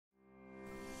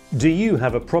Do you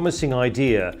have a promising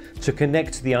idea to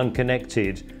connect the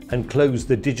unconnected and close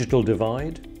the digital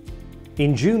divide?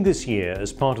 In June this year,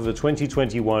 as part of the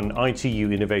 2021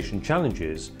 ITU Innovation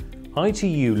Challenges,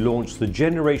 ITU launched the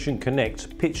Generation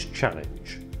Connect Pitch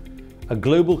Challenge, a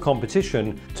global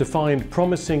competition to find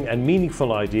promising and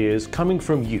meaningful ideas coming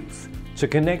from youth to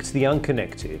connect the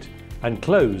unconnected and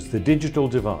close the digital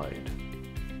divide.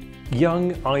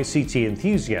 Young ICT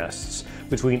enthusiasts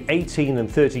between 18 and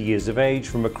 30 years of age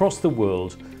from across the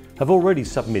world have already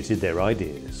submitted their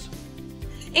ideas.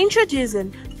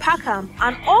 Introducing Packham,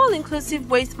 an all-inclusive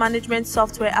waste management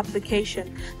software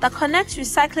application that connects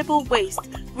recyclable waste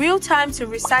real-time to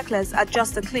recyclers at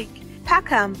just a click.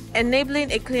 Packham,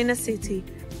 enabling a cleaner city.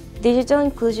 Digital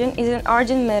inclusion is an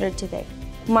urgent matter today.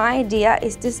 My idea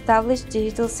is to establish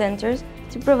digital centers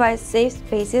to provide safe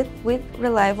spaces with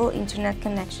reliable internet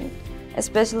connection,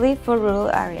 especially for rural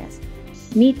areas.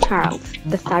 Meet Charles,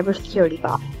 the cybersecurity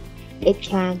bot. It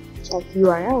can check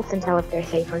URLs and tell if they're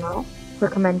safe or not,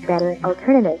 recommend better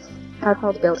alternatives,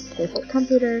 help build safer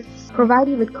computers, provide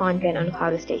you with content on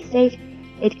how to stay safe.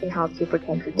 It can help you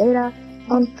protect your data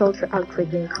and filter out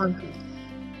triggering content.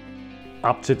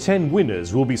 Up to 10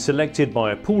 winners will be selected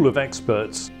by a pool of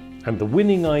experts, and the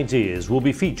winning ideas will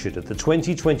be featured at the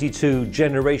 2022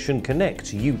 Generation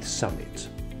Connect Youth Summit.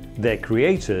 Their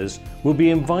creators will be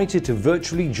invited to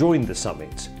virtually join the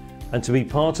summit and to be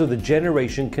part of the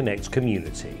Generation Connect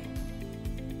community.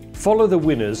 Follow the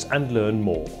winners and learn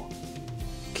more.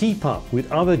 Keep up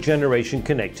with other Generation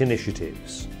Connect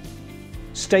initiatives.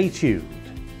 Stay tuned,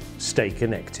 stay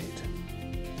connected.